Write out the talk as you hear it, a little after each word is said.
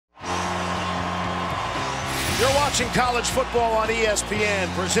You're watching college football on ESPN,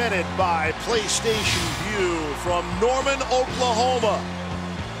 presented by PlayStation Vue from Norman, Oklahoma.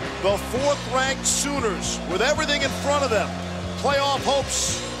 The fourth-ranked Sooners with everything in front of them. Playoff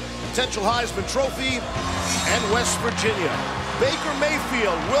hopes, potential Heisman Trophy, and West Virginia. Baker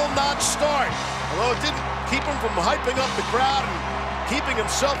Mayfield will not start, although it didn't keep him from hyping up the crowd and keeping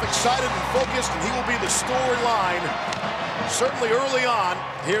himself excited and focused, and he will be the storyline certainly early on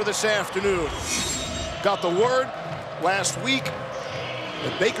here this afternoon. Got the word last week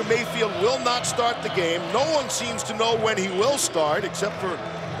that Baker Mayfield will not start the game. No one seems to know when he will start except for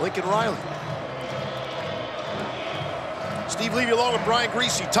Lincoln Riley. Steve Levy along with Brian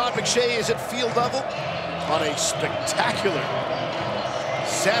Griese. Todd McShay is at field level on a spectacular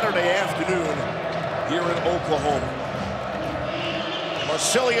Saturday afternoon here in Oklahoma.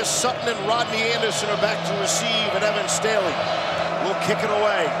 Marcelius Sutton and Rodney Anderson are back to receive, and Evan Staley will kick it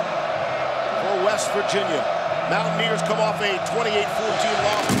away for West Virginia. Mountaineers come off a 28-14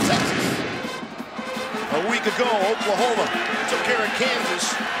 loss to Texas. A week ago, Oklahoma took care of Kansas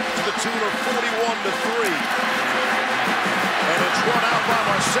to the tune of 41-3. And it's run out by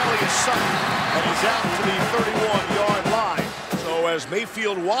Marcelius Sutton, and he's out to the 31-yard line. So as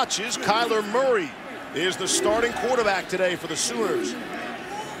Mayfield watches, Kyler Murray is the starting quarterback today for the Sooners.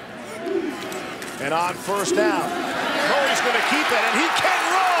 And on first down, Murray's going to keep it, and he can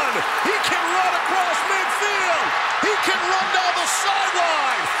run! He can run across midfield! He can run down the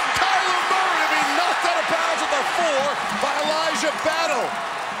sideline! Kyler Murray being knocked out of bounds at the 4 by Elijah Battle.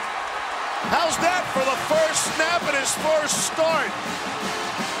 How's that for the first snap and his first start?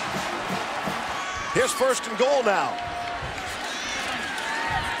 Here's first and goal now.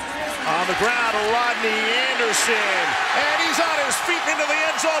 On the ground, Rodney Anderson. And he's on his feet into the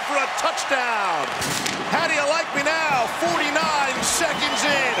end zone for a touchdown. How do you like me now? 49 seconds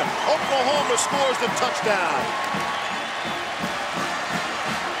in. Oklahoma scores the touchdown.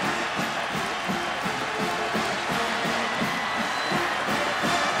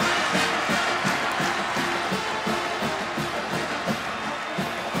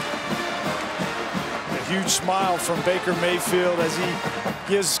 A huge smile from Baker Mayfield as he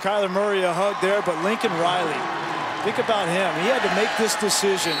gives Kyler Murray a hug there, but Lincoln Riley, think about him. He had to make this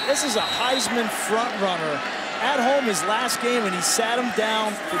decision. This is a Heisman front runner at home his last game, and he sat him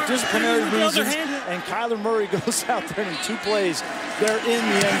down for disciplinary reasons, and Kyler Murray goes out there and in 2 plays, they're in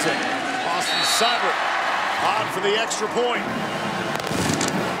the end zone. Austin Seibert on for the extra point.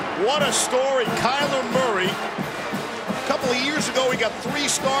 What a story. Kyler Murray, a couple of years ago, he got 3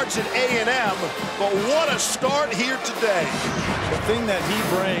 starts at A&M, but what a start here today. The thing that he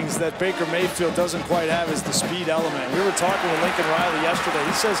brings that Baker Mayfield doesn't quite have is the speed element. We were talking with Lincoln Riley yesterday.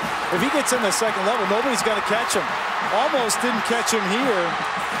 He says if he gets in the second level, nobody's going to catch him. Almost didn't catch him here,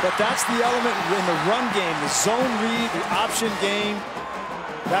 but that's the element in the run game, the zone read, the option game.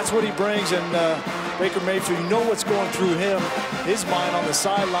 That's what he brings, and Baker Mayfield, you know what's going through him, his mind on the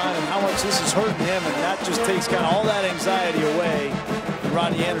sideline, and how much this is hurting him, and that just takes kind of all that anxiety away. And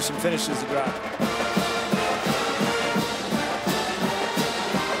Rodney Anderson finishes the drive.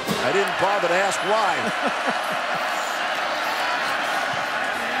 I didn't bother to ask why.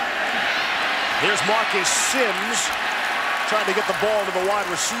 Here's Marcus Sims trying to get the ball to the wide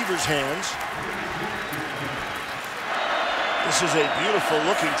receiver's hands. This is a beautiful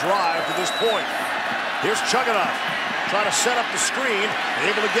looking drive to this point. Here's Chugunov trying to set up the screen,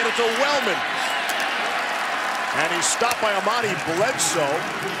 able to get it to Wellman. And he's stopped by Amani Bledsoe.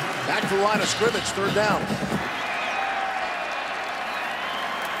 Back to the line of scrimmage, third down.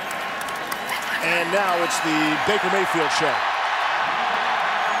 And now it's the Baker Mayfield show.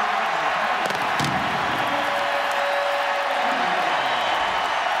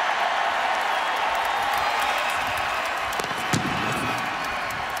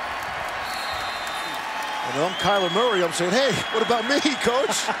 And I'm Kyler Murray. I'm saying, hey, what about me,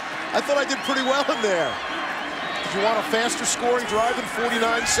 coach? I thought I did pretty well in there. Did you want a faster scoring drive in 49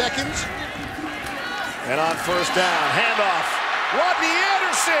 seconds? And on first down, handoff. Rodney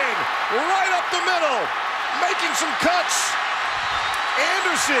Anderson, right up the middle, making some cuts.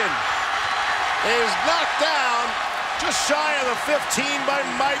 Anderson is knocked down just shy of the 15 by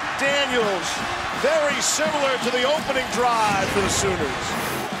Mike Daniels. Very similar to the opening drive for the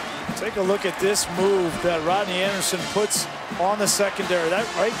Sooners. Take a look at this move that Rodney Anderson puts on the secondary. That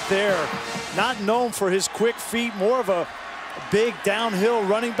right there, not known for his quick feet, more of a big downhill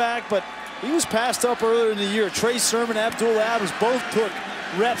running back, but he was passed up earlier in the year. Trey Sermon, Abdul Adams both took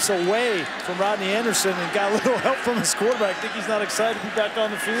reps away from Rodney Anderson and got a little help from his quarterback. I think he's not excited to be back on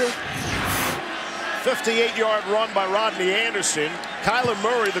the field. 58-yard run by Rodney Anderson. Kyler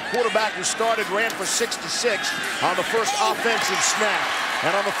Murray, the quarterback who started, ran for 66 on the first offensive snap.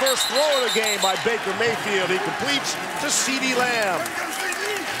 And on the first throw of the game by Baker Mayfield, he completes to CeeDee Lamb.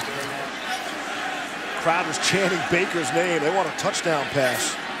 Crowd was chanting Baker's name. They want a touchdown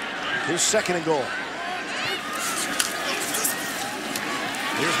pass. Here's 2nd and goal.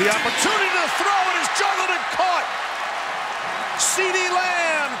 Here's the opportunity to throw. It is juggled and caught. CeeDee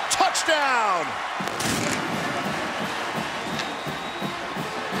Lamb, touchdown.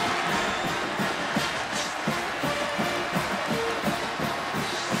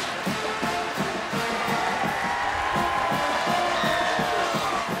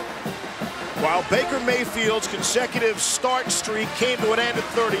 While Baker Mayfield's consecutive start streak came to an end at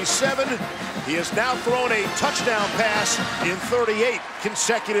 37, he has now thrown a touchdown pass in 38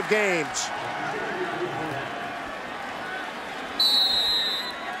 consecutive games.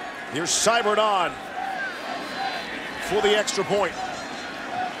 Here's Seibert on for the extra point.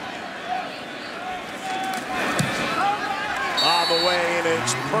 On the way, and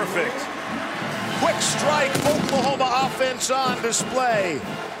it's perfect. Quick strike, Oklahoma offense on display.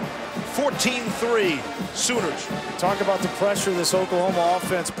 14-3 Sooners. Talk about the pressure this Oklahoma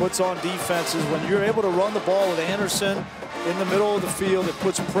offense puts on defenses. When you're able to run the ball with Anderson in the middle of the field, it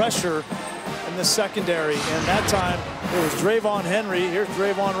puts pressure in the secondary. And that time, it was Drayvon Henry. Here's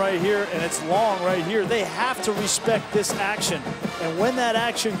Drayvon right here, and it's Long right here. They have to respect this action. And when that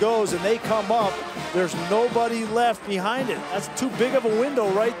action goes and they come up, there's nobody left behind it. That's too big of a window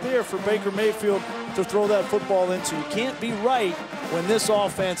right there for Baker Mayfield to throw that football into. You can't be right when this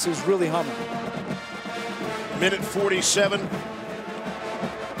offense is really humming. Minute 47,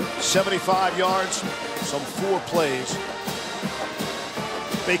 75 yards, some 4 plays.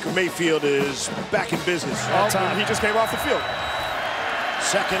 Baker Mayfield is back in business. He just came off the field.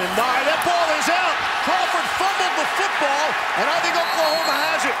 2nd and 9. That ball is out. Crawford fumbled the football, and I think Oklahoma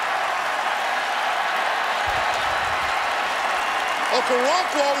has it.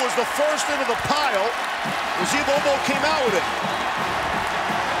 Okoronkwo was the first into the pile. Bobo came out with it.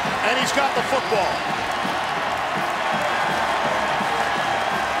 And he's got the football.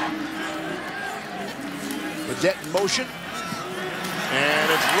 Burdette in motion.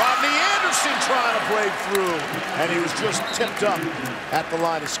 And it's Rodney Anderson trying to break through. And he was just tipped up at the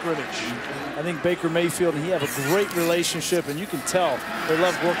line of scrimmage. I think Baker Mayfield and he have a great relationship, and you can tell they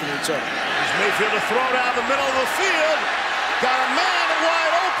love working with each other. There's Mayfield to throw down the middle of the field. Got a man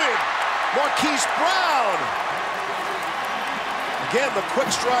wide open. Marquise Brown. Again, the quick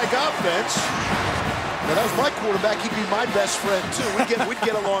strike offense. Now, that was my quarterback. He'd be my best friend, too. We'd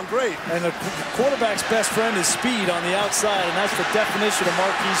get along great. And the quarterback's best friend is speed on the outside, and that's the definition of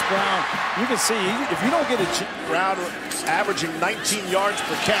Marquise Brown. You can see, if you don't get a... Brown averaging 19 yards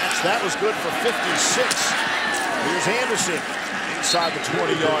per catch. That was good for 56. Here's Anderson inside the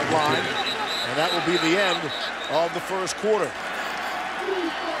 20-yard line. And that will be the end of the first quarter.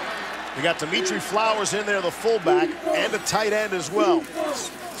 We got Dimitri Flowers in there, the fullback, and a tight end as well.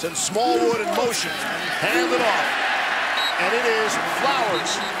 Send Smallwood in motion, hand it off. And it is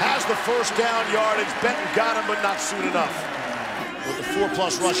Flowers, has the first down yardage. Benton got him, but not soon enough. With the 4+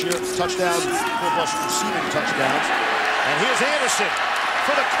 rushing touchdowns, 4+ receiving touchdowns. And here's Anderson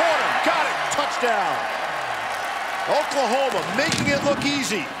for the corner, got it, touchdown. Oklahoma making it look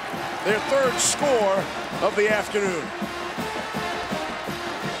easy. Their 3rd score of the afternoon.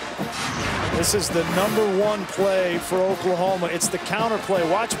 This is the #1 play for Oklahoma. It's the counter play.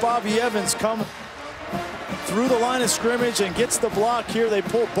 Watch Bobby Evans come through the line of scrimmage and gets the block here. They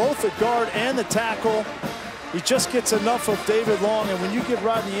pull both the guard and the tackle. He just gets enough of David Long, and when you give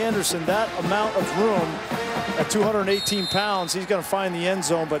Rodney Anderson that amount of room at 218 pounds, he's going to find the end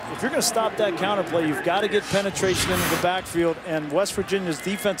zone. But if you're going to stop that counter play, you've got to get penetration into the backfield, and West Virginia's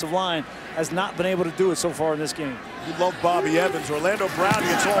defensive line has not been able to do it so far in this game. You love Bobby Evans. Orlando Brown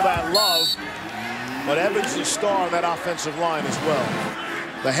gets all that love, but Evans is the star on that offensive line as well.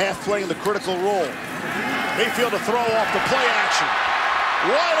 The half playing the critical role. Mayfield to throw off the play action.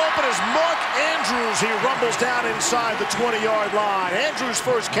 Wide open is Mark Andrews. He rumbles down inside the 20-yard line. Andrews'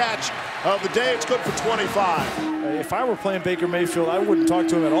 first catch of the day. It's good for 25. If I were playing Baker Mayfield, I wouldn't talk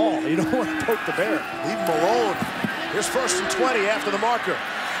to him at all. You don't want to poke the bear. Leave him alone. Here's 1st and 20 after the marker.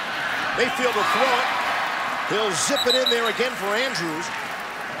 Mayfield will throw it. He'll zip it in there again for Andrews.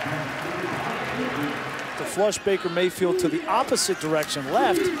 To flush Baker Mayfield to the opposite direction,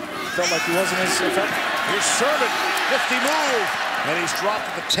 left. Felt like he wasn't as effective. Here's Sherman, 50 move. And he's dropped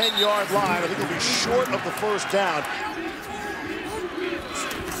at the 10-yard line. I think he'll be short of the first down.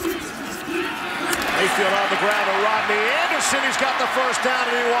 Mayfield on the ground to Rodney Anderson. He's got the first down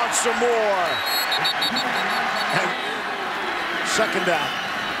and he wants some more. And second down.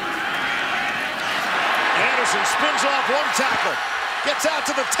 Anderson spins off one tackle. Gets out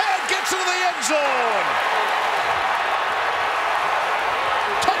to the 10, gets into the end zone.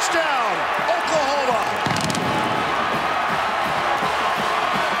 Touchdown, Oklahoma.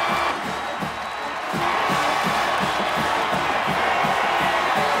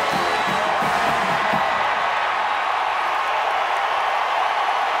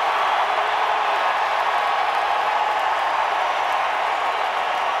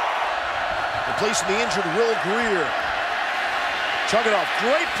 Replacing the injured Will Greer. Chug it off,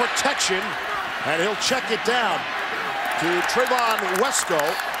 great protection, and he'll check it down to Trevon Wesco.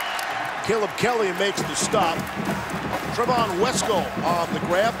 Caleb Kelly makes the stop. Trevon Wesco on the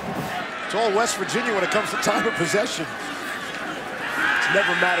grab. It's all West Virginia when it comes to time of possession. It's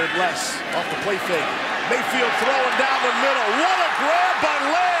never mattered less. Off the play fake. Mayfield throwing down the middle. What a grab by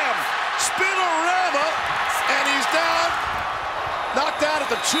Lamb. Spinorama, and he's down. Knocked out at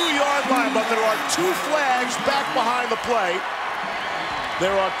the 2-yard line, but there are 2 flags back behind the play.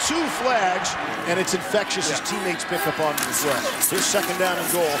 There are 2 flags, and it's infectious. His teammates pick up on it as well. Here's second down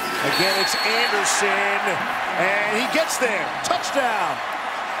and goal. Again, it's Anderson, and he gets there. Touchdown.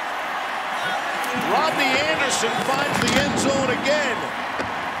 Rodney Anderson finds the end zone again.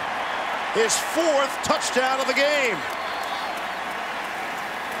 His 4th touchdown of the game.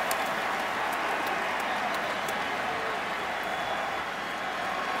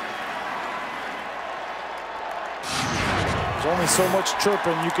 There's only so much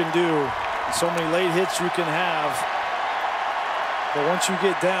chirping you can do, so many late hits you can have. But once you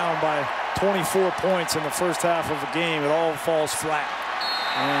get down by 24 points in the first half of a game, it all falls flat.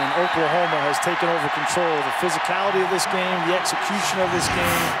 And Oklahoma has taken over control of the physicality of this game, the execution of this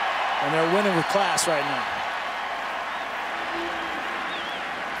game, and they're winning with class right now.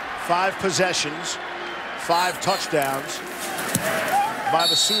 5 possessions, 5 touchdowns by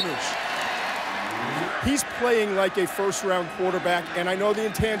the Sooners. He's playing like a first-round quarterback, and I know the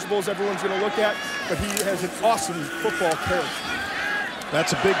intangibles everyone's going to look at, but he has an awesome football character.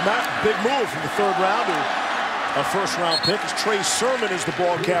 That's a big move from the 3rd round to a first-round pick. As Trey Sermon is the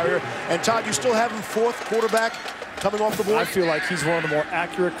ball carrier. And Todd, you still have him 4th quarterback coming off the board? I feel like he's one of the more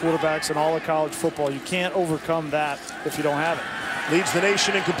accurate quarterbacks in all of college football. You can't overcome that if you don't have it. Leads the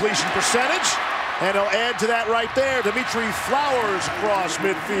nation in completion percentage. And he'll add to that right there. Dimitri Flowers across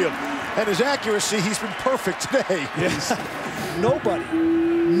midfield. And his accuracy, he's been perfect today. Yes.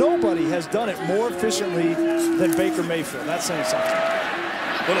 Nobody has done it more efficiently than Baker Mayfield. That's saying something.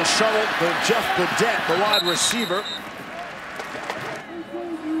 Little shuttle to Jeff Badette, the wide receiver.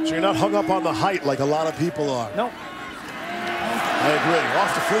 So you're not hung up on the height like a lot of people are. No. I agree.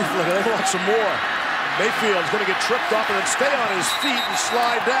 Off the flea flicker, they want some more. Mayfield's going to get tripped up and then stay on his feet and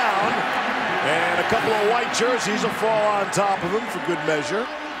slide down. And a couple of white jerseys will fall on top of him for good measure.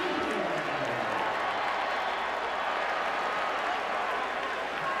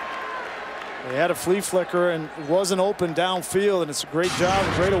 They had a flea flicker and wasn't open downfield, and it's a great job,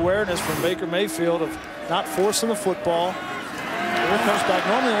 a great awareness from Baker Mayfield of not forcing the football. Here it comes back.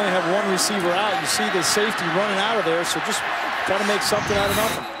 Normally only have 1 receiver out. You see the safety running out of there, so just try to make something out of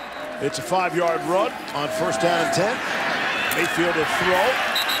nothing. It's a 5-yard run on 1st down and 10. Mayfield will throw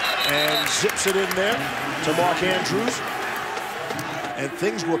and zips it in there to Mark Andrews. And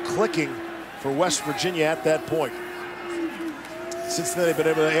things were clicking for West Virginia at that point. Since then, they've been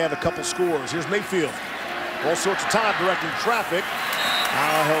able to add a couple scores. Here's Mayfield. All sorts of time directing traffic.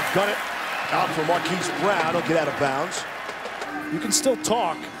 Now he'll gun it out for Marquise Brown. He'll get out of bounds. You can still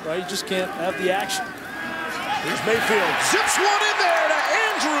talk, right? You just can't have the action. Here's Mayfield. Zips one in there to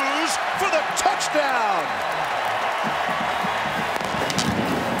Andrews for the touchdown.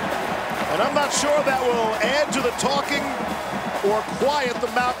 And I'm not sure that will add to the talking or quiet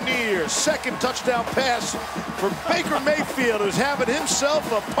the Mountaineers. 2nd touchdown pass for Baker Mayfield, who's having himself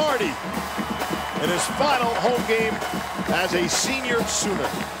a party in his final home game as a senior Sooner.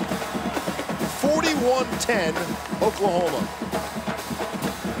 41-10, Oklahoma.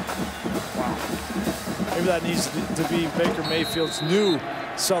 Wow. Maybe that needs to be Baker Mayfield's new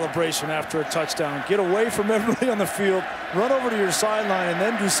celebration after a touchdown. Get away from everybody on the field, run over to your sideline, and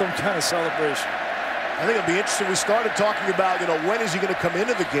then do some kind of celebration. I think it'll be interesting. We started talking about, when is he going to come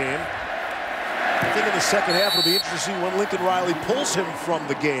into the game? I think in the second half it'll be interesting when Lincoln Riley pulls him from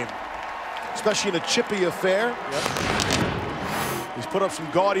the game, especially in a chippy affair. Yep. He's put up some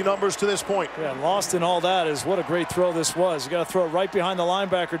gaudy numbers to this point. Yeah, lost in all that is what a great throw this was. You got to throw it right behind the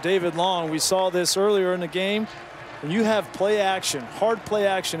linebacker, David Long. We saw this earlier in the game. When you have play action, hard play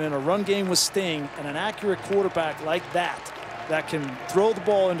action in a run game with Sting and an accurate quarterback like that, that can throw the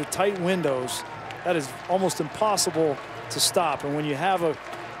ball into tight windows, that is almost impossible to stop. And when you have a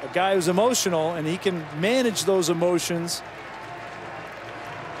guy who's emotional and he can manage those emotions,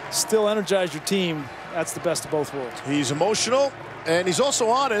 still energize your team, that's the best of both worlds. He's emotional and he's also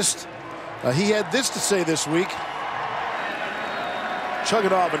honest. He had this to say this week.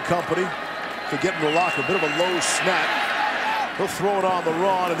 Chugunov and company to get in the locker. A bit of a low snap. He'll throw it on the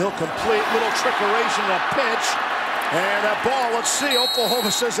run and he'll complete. Little trickeration, a pitch. And that ball, let's see.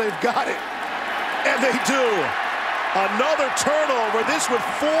 Oklahoma says they've got it. And they do. Another turnover. This with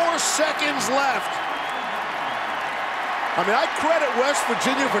 4 seconds left. I mean, I credit West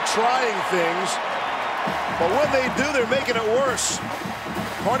Virginia for trying things. But when they do, they're making it worse.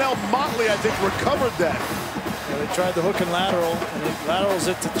 Parnell Motley, I think, recovered that. Yeah, they tried the hook and lateral, and he laterals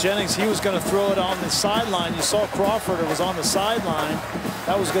it to Jennings. He was going to throw it on the sideline. You saw Crawford, it was on the sideline.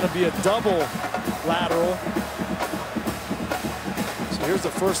 That was going to be a double lateral. So here's the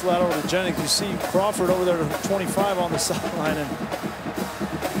first lateral to Jennings. You see Crawford over there to 25 on the sideline. And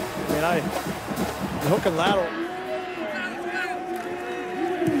I mean, the hook and lateral.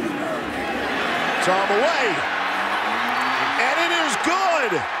 It's on the way. And it is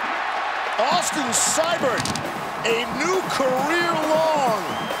good. Austin Seibert, a new career long.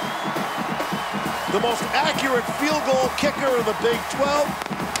 The most accurate field goal kicker in the Big 12.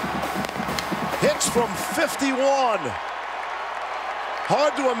 Hits from 51.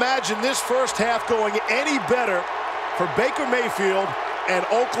 Hard to imagine this first half going any better for Baker Mayfield and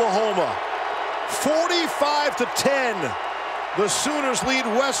Oklahoma. 45-10. The Sooners lead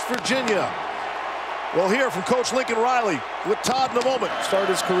West Virginia. We'll hear from Coach Lincoln Riley with Todd in a moment. Started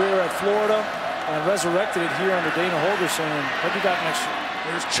his career at Florida and resurrected it here under Dana Holgorsen. And what do you got next year?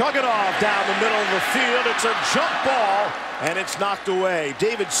 There's Chugunov down the middle of the field. It's a jump ball, and it's knocked away.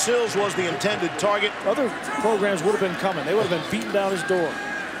 David Sills was the intended target. Other programs would have been coming. They would have been beating down his door.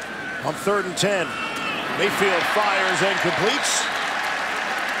 On 3rd and 10, Mayfield fires and completes.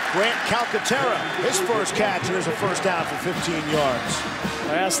 Grant Calcaterra, his first catch, and there's a first down for 15 yards.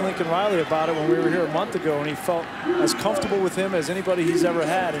 I asked Lincoln Riley about it when we were here a month ago, and he felt as comfortable with him as anybody he's ever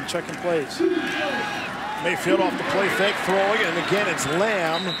had in checking plays. Mayfield off the play fake, throwing, and again it's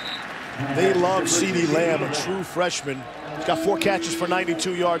Lamb. They love CeeDee Lamb, a true freshman. He's got 4 catches for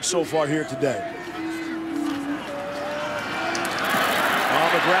 92 yards so far here today.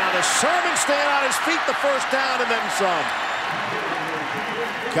 On the ground is Sermon, staying on his feet, the first down, and then some.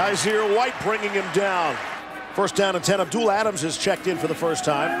 Kaiser White bringing him down. First down and 10. Abdul Adams is checked in for the first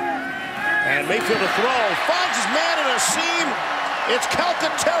time. And Mayfield to throw. Finds his man in a seam. It's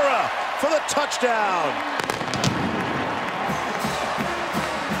Calcaterra for the touchdown.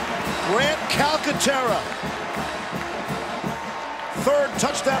 Grant Calcaterra. 3rd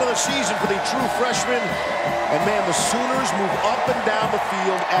touchdown of the season for the true freshman. And man, the Sooners move up and down the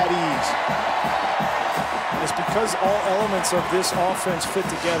field at ease. It's because all elements of this offense fit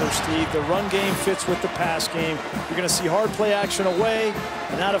together, Steve. The run game fits with the pass game. You're going to see hard play action away,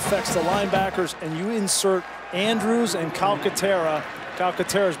 and that affects the linebackers. And you insert Andrews and Calcaterra.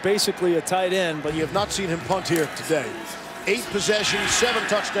 Calcaterra is basically a tight end, but you have not seen him punt here today. 8 possessions, 7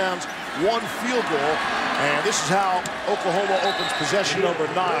 touchdowns, 1 field goal. And this is how Oklahoma opens possession number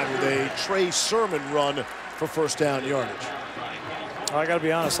 9 with a Trey Sermon run for first down yardage. I got to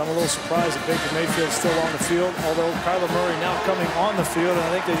be honest, I'm a little surprised that Baker Mayfield's still on the field, although Kyler Murray now coming on the field, and I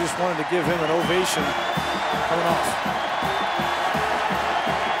think they just wanted to give him an ovation coming off.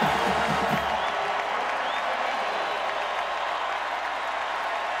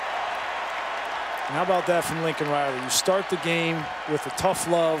 And how about that from Lincoln Riley? You start the game with the tough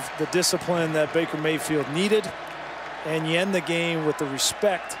love, the discipline that Baker Mayfield needed, and you end the game with the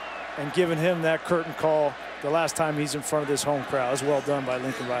respect and giving him that curtain call the last time he's in front of this home crowd. That's well done by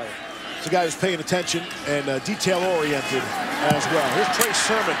Lincoln Riley. It's a guy who's paying attention and detail-oriented as well. Here's Trey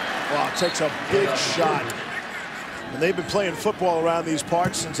Sermon. Wow, takes a big shot. And they've been playing football around these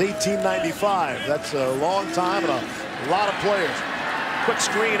parts since 1895. That's a long time and a lot of players. Quick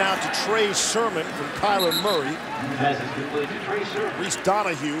screen out to Trey Sermon from Kyler Murray. Reese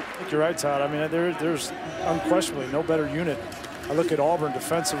Donahue. I think you're right, Todd. I mean, there's unquestionably no better unit. I look at Auburn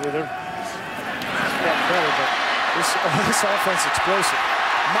defensively. They're better, but this offense explosive.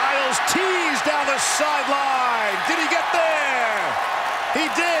 Miles teased down the sideline. Did he get there? He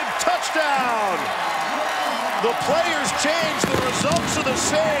did. Touchdown. The players change. The results are the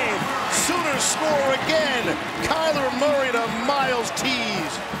same. Sooners score again. Kyler Murray to Miles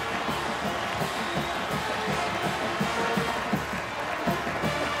Tease.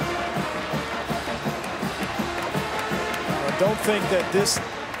 don't think that this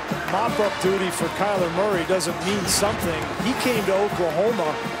mop-up duty for Kyler Murray doesn't mean something. He came to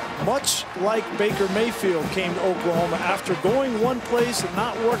Oklahoma much like Baker Mayfield came to Oklahoma after going one place and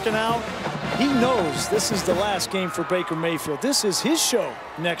not working out. He knows this is the last game for Baker Mayfield. This is his show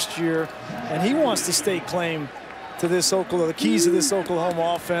next year, and he wants to stake claim to this Oklahoma, the keys of this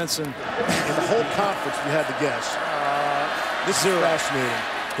Oklahoma offense. And in the whole conference, we had to guess. This is fascinating.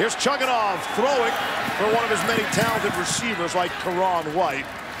 Here's Chugunov throwing for one of his many talented receivers like Karan White.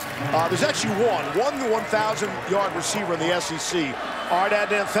 There's actually one 1,000-yard receiver in the SEC. All right,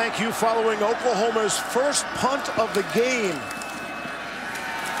 Adnan, thank you. Following Oklahoma's first punt of the game.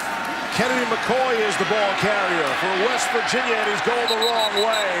 Kennedy McCoy is the ball carrier for West Virginia, and he's going the wrong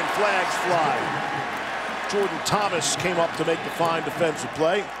way, and flags fly. Jordan Thomas came up to make the fine defensive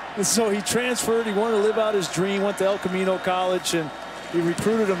play. And so he transferred. He wanted to live out his dream, went to El Camino College, and he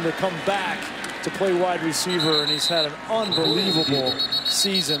recruited him to come back to play wide receiver, and he's had an unbelievable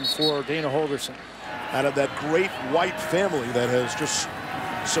season for Dana Holgorsen. Out of that great white family that has just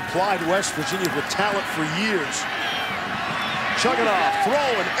supplied West Virginia with talent for years. Chugunov,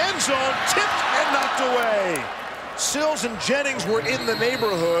 throwing, end zone, tipped and knocked away. Sills and Jennings were in the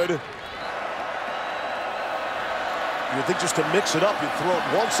neighborhood. You'd think just to mix it up, you'd throw it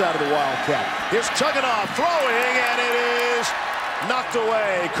one side of the Wildcat. Here's Chugunov throwing, and it is knocked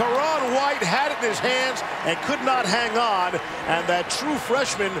away. Karan White had it in his hands and could not hang on. And that true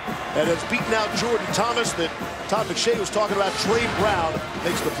freshman that has beaten out Jordan Thomas that Todd McShay was talking about, Trey Brown,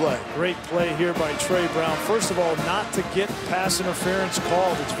 makes the play. Great play here by Trey Brown. First of all, not to get pass interference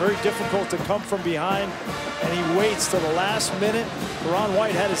called. It's very difficult to come from behind, and he waits till the last minute. Karan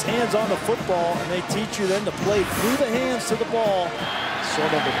White had his hands on the football, and they teach you then to play through the hands to the ball. Saw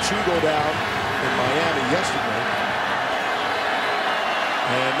number 2 go down in Miami yesterday.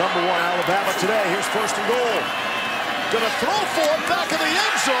 And number 1, Alabama today. Here's 1st and goal. Gonna throw for it, back of the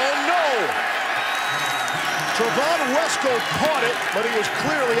end zone. No. Trevon Wesco caught it, but he was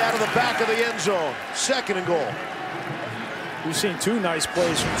clearly out of the back of the end zone. 2nd and goal. We've seen 2 nice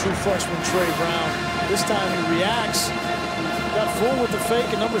plays from true freshman Trey Brown. This time he reacts. Got fooled with the fake,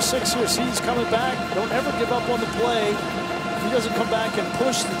 and number 6 here sees coming back. Don't ever give up on the play. If he doesn't come back and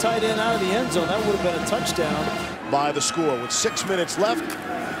push the tight end out of the end zone, that would have been a touchdown. By the score with 6 minutes left.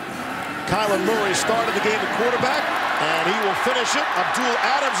 Kyler Murray started the game at quarterback, and he will finish it. Abdul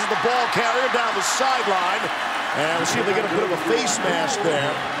Adams is the ball carrier down the sideline, and we'll see if they get a bit of a face mask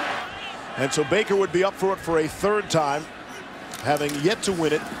there. And so Baker would be up for it for a 3rd time, having yet to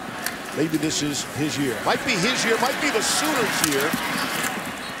win it. Maybe this is his year. Might be his year, might be the Sooners' year.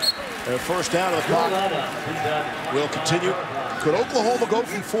 Their first down of the clock will continue. Could Oklahoma go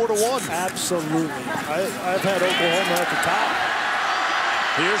from 4 to 1? Absolutely. I've had Oklahoma at the top.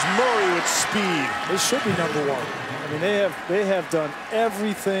 Here's Murray with speed. They should be number 1. I mean, they have done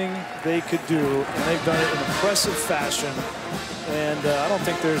everything they could do, and they've done it in impressive fashion. And I don't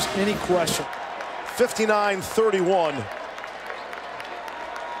think there's any question. 59-31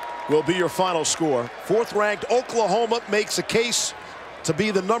 will be your final score. 4th-ranked Oklahoma makes a case to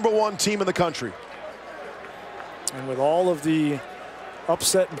be the number 1 team in the country. And with all of the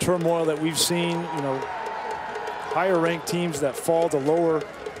upset and turmoil that we've seen, you know, higher-ranked teams that fall to lower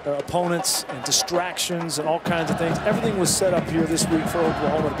opponents and distractions and all kinds of things, everything was set up here this week for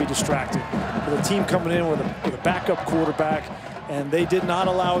Oklahoma to be distracted. With a team coming in with a backup quarterback, and they did not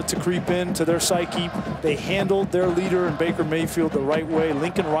allow it to creep into their psyche. They handled their leader in Baker Mayfield the right way.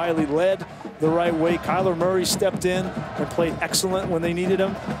 Lincoln Riley led the right way. Kyler Murray stepped in and played excellent when they needed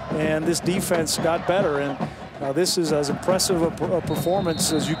him, and this defense got better. And this is as impressive a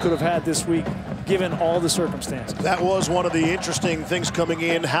performance as you could have had this week, given all the circumstances. That was one of the interesting things coming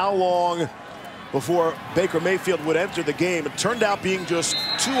in. How long before Baker Mayfield would enter the game? It turned out being just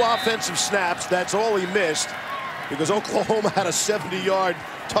 2 offensive snaps. That's all he missed, because Oklahoma had a 70-yard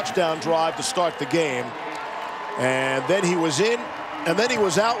touchdown drive to start the game. And then he was in, and then he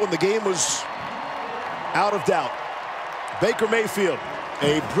was out when the game was out of doubt. Baker Mayfield,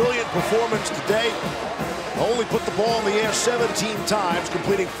 a brilliant performance today. Only put the ball in the air 17 times,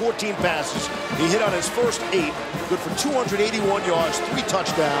 completing 14 passes. He hit on his first 8, good for 281 yards, 3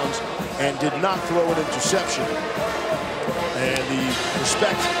 touchdowns, and did not throw an interception. And the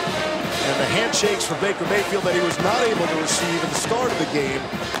respect and the handshakes for Baker Mayfield that he was not able to receive at the start of the game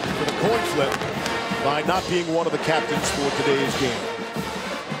for the coin flip by not being one of the captains for today's game.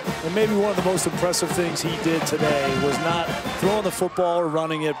 And maybe one of the most impressive things he did today was not throwing the football or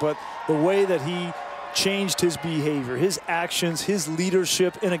running it, but the way that he changed his behavior, his actions, his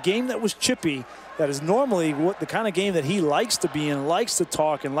leadership in a game that was chippy, that is normally the kind of game that he likes to be in, likes to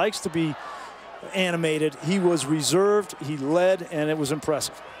talk, and likes to be animated. He was reserved, he led, and it was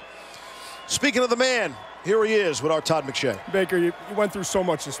impressive. Speaking of the man, here he is with our Todd McShay. Baker, you went through so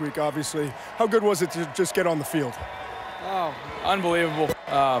much this week, obviously. How good was it to just get on the field? Oh, unbelievable.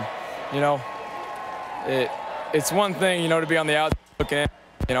 You know, it's one thing, you know, to be on the outside looking in.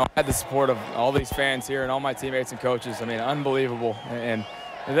 You know, I had the support of all these fans here and all my teammates and coaches. I mean, unbelievable. And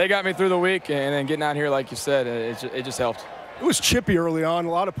they got me through the week, and then getting out here, like you said, it just helped. It was chippy early on,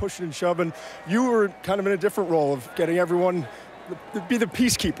 a lot of pushing and shoving. You were kind of in a different role of getting everyone to be the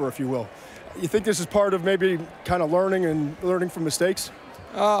peacekeeper, if you will. You think this is part of maybe kind of learning from mistakes?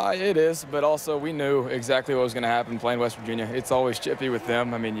 It is, but also we knew exactly what was going to happen playing West Virginia. It's always chippy with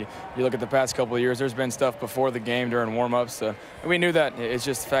them. I mean, you look at the past couple of years, there's been stuff before the game during warm-ups. And we knew that. It's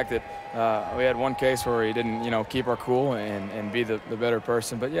just the fact that we had one case where we didn't, you know, keep our cool and be the better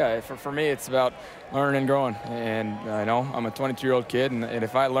person. But, yeah, for me, it's about learning and growing. And, you know, I'm a 22-year-old kid, and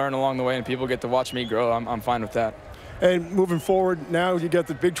if I learn along the way and people get to watch me grow, I'm fine with that. And moving forward, now you get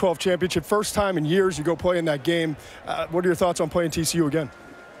the Big 12 championship. First time in years you go play in that game. What are your thoughts on playing TCU again?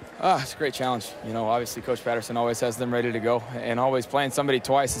 It's a great challenge. You know, obviously Coach Patterson always has them ready to go, and always playing somebody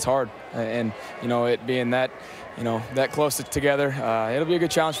twice is hard. And, you know, it being that, you know, that close together, it'll be a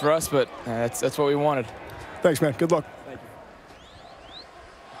good challenge for us, but that's what we wanted. Thanks, man. Good luck. Thank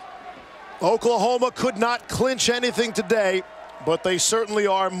you. Oklahoma could not clinch anything today, but they certainly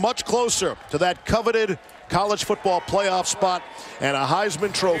are much closer to that coveted college football playoff spot and a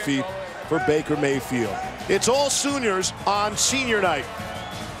Heisman Trophy for Baker Mayfield. It's all Sooners on senior night.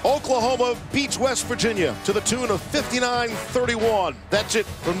 Oklahoma beats West Virginia to the tune of 59-31. That's it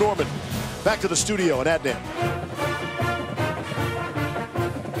from Norman. Back to the studio in Adnan.